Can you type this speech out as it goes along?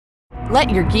Let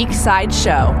your geek side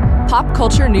show. Pop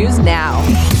culture news now.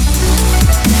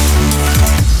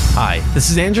 Hi, this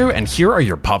is Andrew, and here are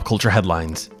your pop culture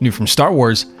headlines. New from Star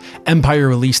Wars, Empire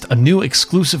released a new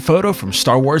exclusive photo from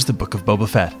Star Wars The Book of Boba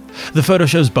Fett. The photo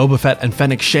shows Boba Fett and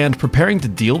Fennec Shand preparing to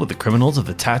deal with the criminals of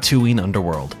the Tatooine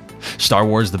underworld. Star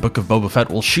Wars The Book of Boba Fett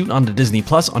will shoot onto Disney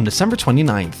Plus on December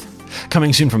 29th.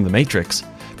 Coming soon from The Matrix,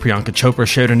 Priyanka Chopra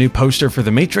shared a new poster for The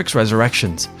Matrix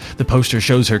Resurrections. The poster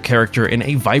shows her character in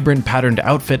a vibrant patterned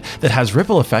outfit that has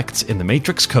ripple effects in the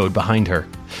Matrix code behind her.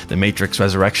 The Matrix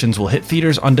Resurrections will hit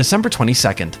theaters on December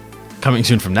 22nd. Coming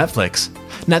soon from Netflix,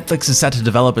 Netflix is set to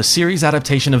develop a series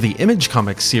adaptation of the Image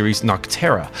Comics series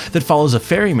Noctera that follows a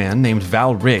ferryman named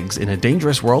Val Riggs in a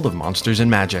dangerous world of monsters and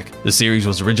magic. The series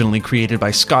was originally created by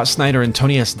Scott Snyder and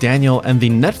Tony S. Daniel, and the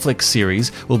Netflix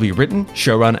series will be written,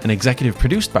 showrun, and executive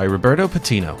produced by Roberto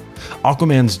Patino.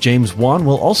 Aquaman's James Wan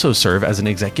will also serve as an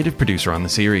executive producer on the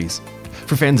series.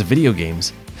 For fans of video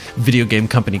games, video game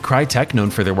company Crytek, known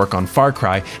for their work on Far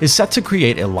Cry, is set to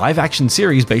create a live-action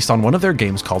series based on one of their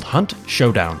games called Hunt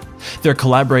Showdown. They're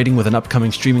collaborating with an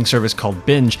upcoming streaming service called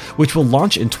Binge, which will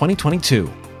launch in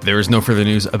 2022. There is no further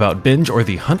news about Binge or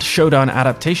the Hunt Showdown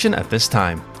adaptation at this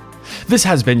time. This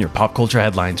has been your Pop Culture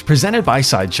Headlines, presented by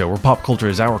Sideshow, where pop culture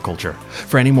is our culture.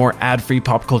 For any more ad-free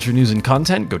pop culture news and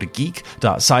content, go to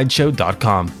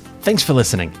geek.sideshow.com. Thanks for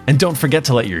listening, and don't forget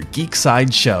to let your geek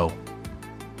side show.